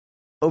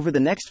Over the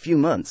next few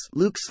months,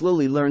 Luke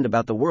slowly learned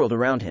about the world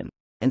around him,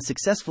 and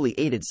successfully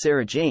aided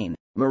Sarah Jane,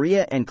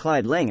 Maria and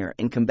Clyde Langer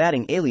in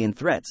combating alien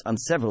threats on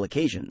several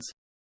occasions.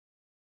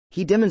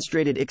 He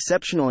demonstrated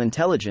exceptional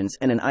intelligence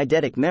and an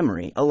eidetic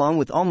memory along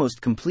with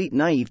almost complete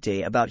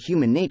naivete about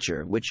human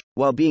nature which,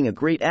 while being a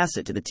great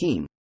asset to the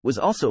team, was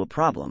also a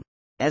problem,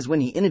 as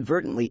when he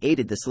inadvertently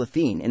aided the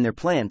Slitheen in their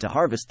plan to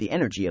harvest the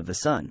energy of the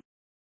sun.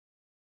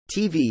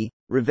 TV,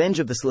 Revenge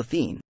of the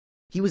Slitheen.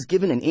 He was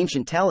given an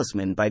ancient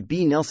talisman by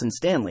B. Nelson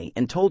Stanley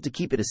and told to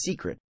keep it a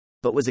secret,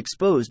 but was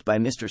exposed by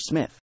Mr.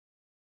 Smith.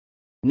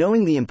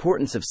 Knowing the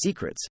importance of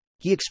secrets,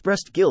 he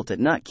expressed guilt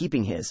at not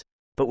keeping his,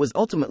 but was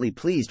ultimately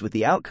pleased with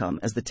the outcome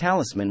as the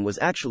talisman was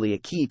actually a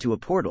key to a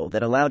portal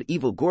that allowed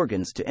evil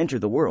Gorgons to enter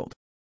the world.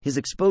 His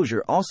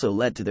exposure also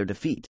led to their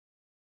defeat.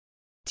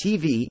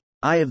 TV,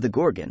 Eye of the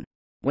Gorgon.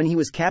 When he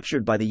was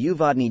captured by the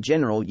Uvodny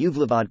general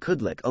Uvlavad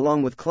Kudlik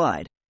along with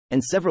Clyde,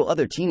 and several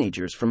other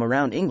teenagers from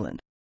around England,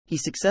 he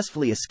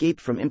successfully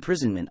escaped from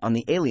imprisonment on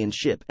the alien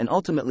ship and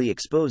ultimately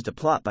exposed a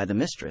plot by the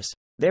mistress,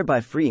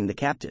 thereby freeing the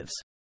captives.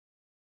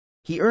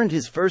 He earned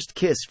his first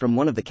kiss from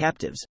one of the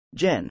captives,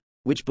 Jen,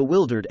 which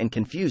bewildered and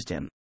confused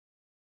him.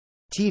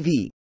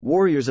 TV,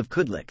 Warriors of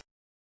Kudlik.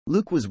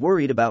 Luke was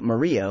worried about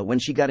Maria when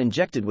she got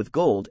injected with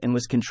gold and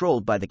was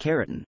controlled by the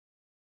Keratin.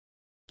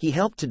 He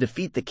helped to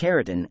defeat the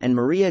Keratin and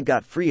Maria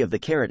got free of the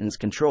Keratin's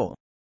control.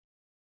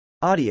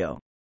 Audio,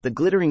 The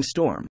Glittering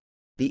Storm.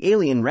 The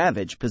alien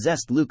ravage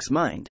possessed Luke's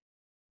mind.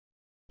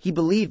 He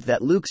believed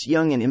that Luke's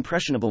young and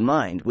impressionable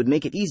mind would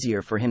make it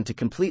easier for him to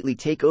completely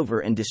take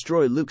over and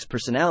destroy Luke's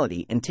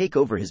personality and take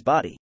over his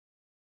body.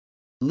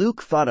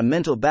 Luke fought a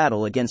mental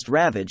battle against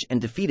Ravage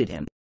and defeated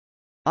him.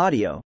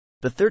 Audio,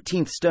 The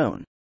 13th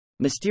Stone.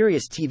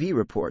 Mysterious TV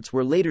reports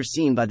were later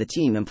seen by the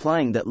team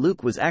implying that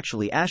Luke was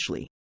actually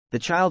Ashley, the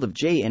child of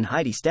Jay and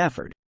Heidi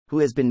Stafford, who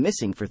has been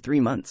missing for 3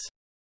 months.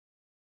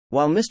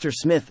 While Mr.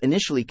 Smith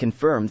initially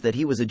confirmed that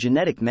he was a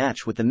genetic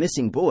match with the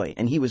missing boy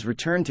and he was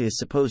returned to his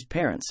supposed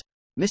parents,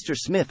 Mr.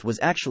 Smith was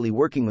actually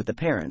working with the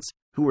parents,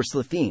 who were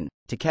Slitheen,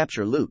 to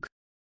capture Luke.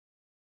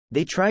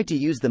 They tried to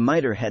use the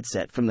MITRE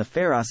headset from the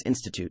Pharos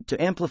Institute to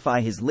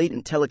amplify his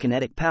latent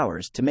telekinetic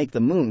powers to make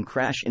the moon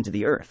crash into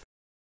the Earth.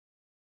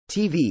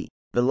 TV,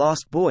 The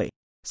Lost Boy.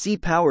 See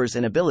powers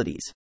and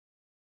abilities.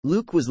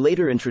 Luke was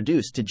later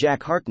introduced to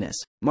Jack Harkness,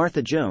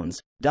 Martha Jones,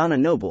 Donna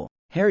Noble,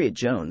 Harriet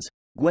Jones,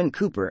 Gwen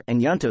Cooper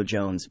and Yanto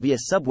Jones via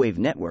Subwave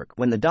Network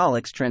when the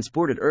Daleks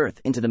transported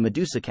Earth into the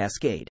Medusa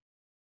Cascade.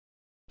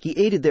 He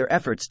aided their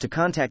efforts to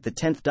contact the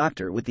 10th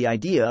Doctor with the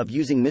idea of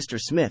using Mr.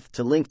 Smith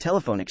to link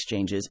telephone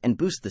exchanges and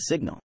boost the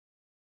signal.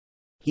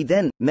 He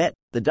then met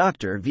the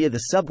Doctor via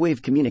the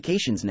Subwave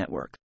Communications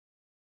Network.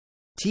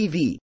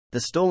 TV,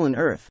 The Stolen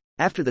Earth.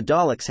 After the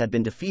Daleks had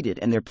been defeated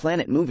and their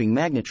planet-moving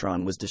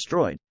magnetron was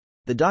destroyed,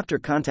 the Doctor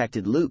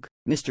contacted Luke,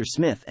 Mr.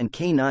 Smith and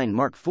K9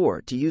 Mark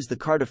IV to use the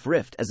Cardiff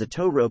Rift as a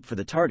tow rope for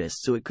the TARDIS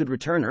so it could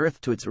return Earth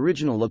to its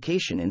original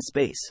location in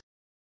space.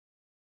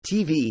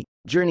 TV,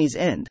 Journey's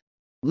End.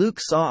 Luke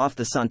saw off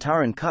the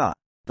Sontaran Ka,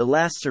 the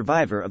last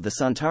survivor of the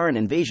Sontaran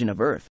invasion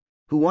of Earth,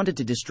 who wanted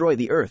to destroy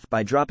the Earth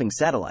by dropping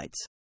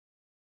satellites.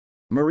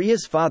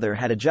 Maria's father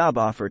had a job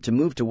offer to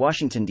move to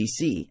Washington,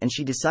 D.C., and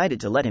she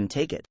decided to let him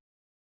take it.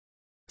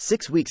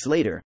 6 weeks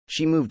later,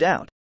 she moved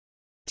out.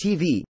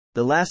 TV,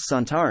 The Last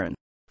Sontaran.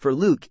 For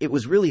Luke, it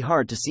was really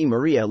hard to see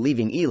Maria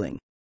leaving Ealing.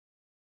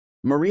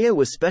 Maria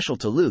was special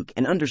to Luke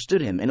and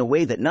understood him in a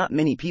way that not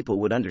many people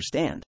would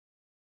understand.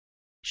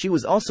 She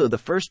was also the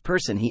first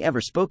person he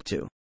ever spoke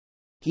to.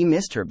 He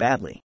missed her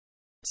badly.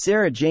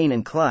 Sarah Jane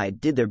and Clyde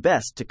did their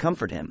best to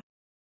comfort him.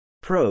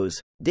 Pros,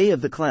 Day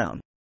of the Clown.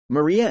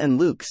 Maria and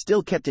Luke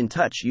still kept in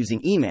touch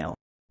using email,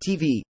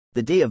 TV,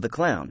 The Day of the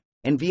Clown,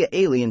 and via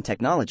alien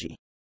technology.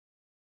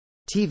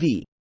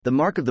 TV, The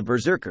Mark of the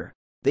Berserker.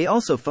 They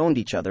also phoned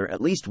each other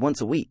at least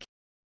once a week.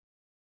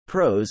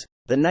 Pros,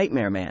 The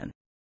Nightmare Man.